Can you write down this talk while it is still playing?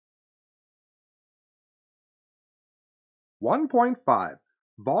1.5.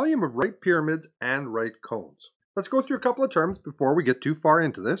 Volume of right pyramids and right cones. Let's go through a couple of terms before we get too far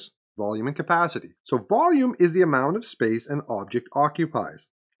into this. Volume and capacity. So volume is the amount of space an object occupies.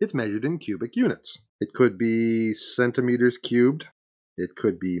 It's measured in cubic units. It could be centimeters cubed. It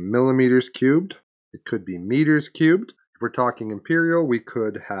could be millimeters cubed. It could be meters cubed. If we're talking imperial, we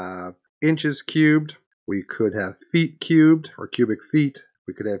could have inches cubed. We could have feet cubed or cubic feet.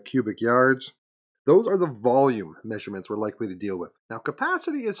 We could have cubic yards. Those are the volume measurements we're likely to deal with. Now,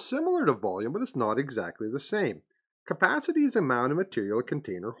 capacity is similar to volume, but it's not exactly the same. Capacity is the amount of material a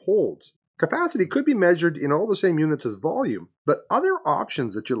container holds. Capacity could be measured in all the same units as volume, but other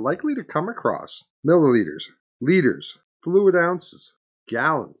options that you're likely to come across: milliliters, liters, fluid ounces,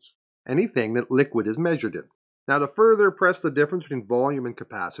 gallons, anything that liquid is measured in. Now, to further press the difference between volume and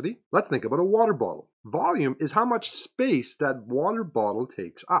capacity, let's think about a water bottle. Volume is how much space that water bottle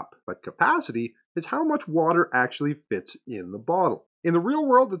takes up, but capacity is how much water actually fits in the bottle. In the real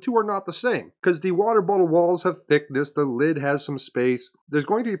world, the two are not the same, because the water bottle walls have thickness, the lid has some space. There's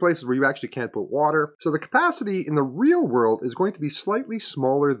going to be places where you actually can't put water, so the capacity in the real world is going to be slightly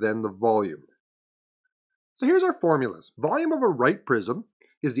smaller than the volume. So here's our formulas. Volume of a right prism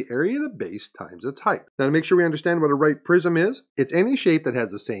is the area of the base times its height. Now, to make sure we understand what a right prism is, it's any shape that has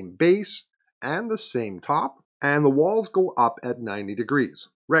the same base and the same top, and the walls go up at 90 degrees.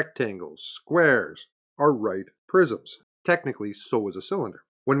 Rectangles, squares are right prisms. Technically, so is a cylinder.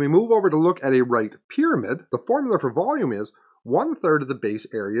 When we move over to look at a right pyramid, the formula for volume is 1/3 of the base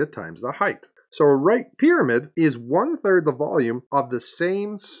area times the height. So a right pyramid is 1/3 the volume of the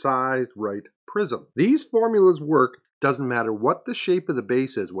same sized right prism. These formulas work. Doesn't matter what the shape of the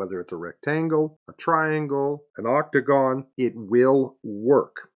base is, whether it's a rectangle, a triangle, an octagon, it will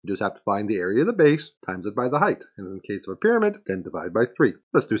work. You just have to find the area of the base, times it by the height. And in the case of a pyramid, then divide by 3.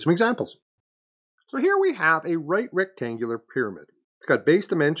 Let's do some examples. So here we have a right rectangular pyramid. It's got base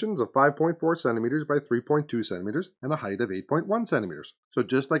dimensions of 5.4 centimeters by 3.2 centimeters and a height of 8.1 centimeters. So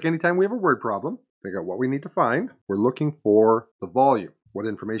just like anytime we have a word problem, figure out what we need to find. We're looking for the volume. What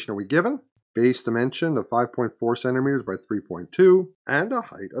information are we given? Base dimension of 5.4 centimeters by 3.2 and a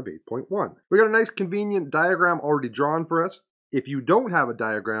height of 8.1. We got a nice convenient diagram already drawn for us. If you don't have a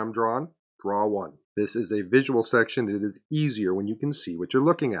diagram drawn, draw one. This is a visual section. It is easier when you can see what you're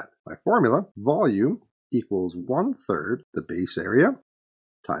looking at. By formula, volume equals 1/3 the base area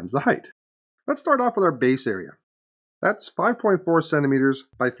times the height. Let's start off with our base area. That's 5.4 centimeters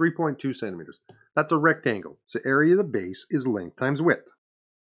by 3.2 centimeters. That's a rectangle, so area of the base is length times width.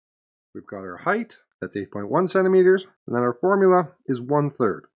 We've got our height, that's 8.1 centimeters, and then our formula is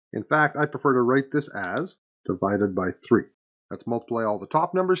 1/3. In fact, I prefer to write this as divided by 3. Let's multiply all the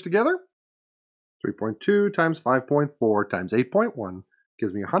top numbers together. 3.2 times 5.4 times 8.1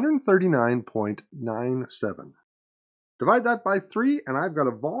 gives me 139.97. Divide that by 3, and I've got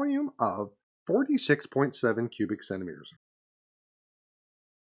a volume of 46.7 cubic centimeters.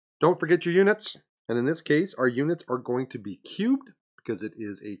 Don't forget your units, and in this case, our units are going to be cubed, because it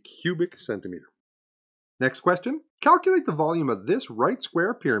is a cubic centimeter. Next question, calculate the volume of this right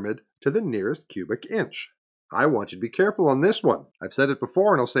square pyramid to the nearest cubic inch. I want you to be careful on this one. I've said it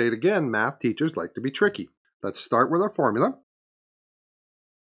before and I'll say it again, math teachers like to be tricky. Let's start with our formula.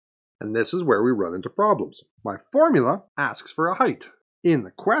 And this is where we run into problems. My formula asks for a height. In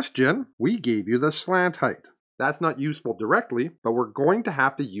the question, we gave you the slant height. That's not useful directly, but we're going to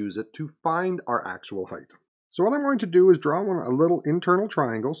have to use it to find our actual height. So what I'm going to do is draw a little internal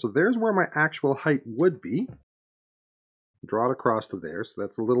triangle. So there's where my actual height would be. Draw it across to there. So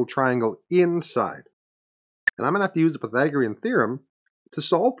that's a little triangle inside. And I'm going to have to use the Pythagorean theorem to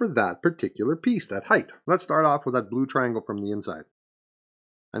solve for that particular piece, that height. Let's start off with that blue triangle from the inside.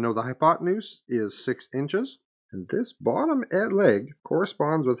 I know the hypotenuse is 6 inches. And this bottom leg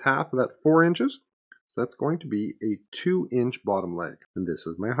corresponds with half of that 4 inches. So that's going to be a 2-inch bottom leg. And this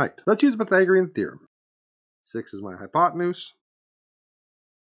is my height. Let's use the Pythagorean theorem. 6 is my hypotenuse.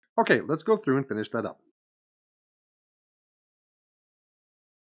 Okay, let's go through and finish that up.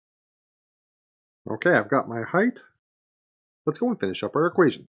 Okay, I've got my height. Let's go and finish up our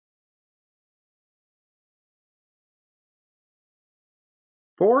equation.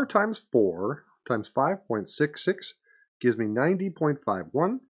 4 times 4 times 5.66 gives me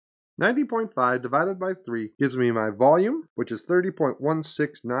 90.51. 90.5 divided by 3 gives me my volume, which is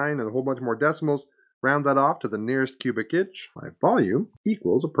 30.169 and a whole bunch more decimals. Round that off to the nearest cubic inch. My volume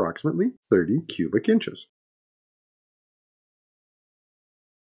equals approximately 30 cubic inches.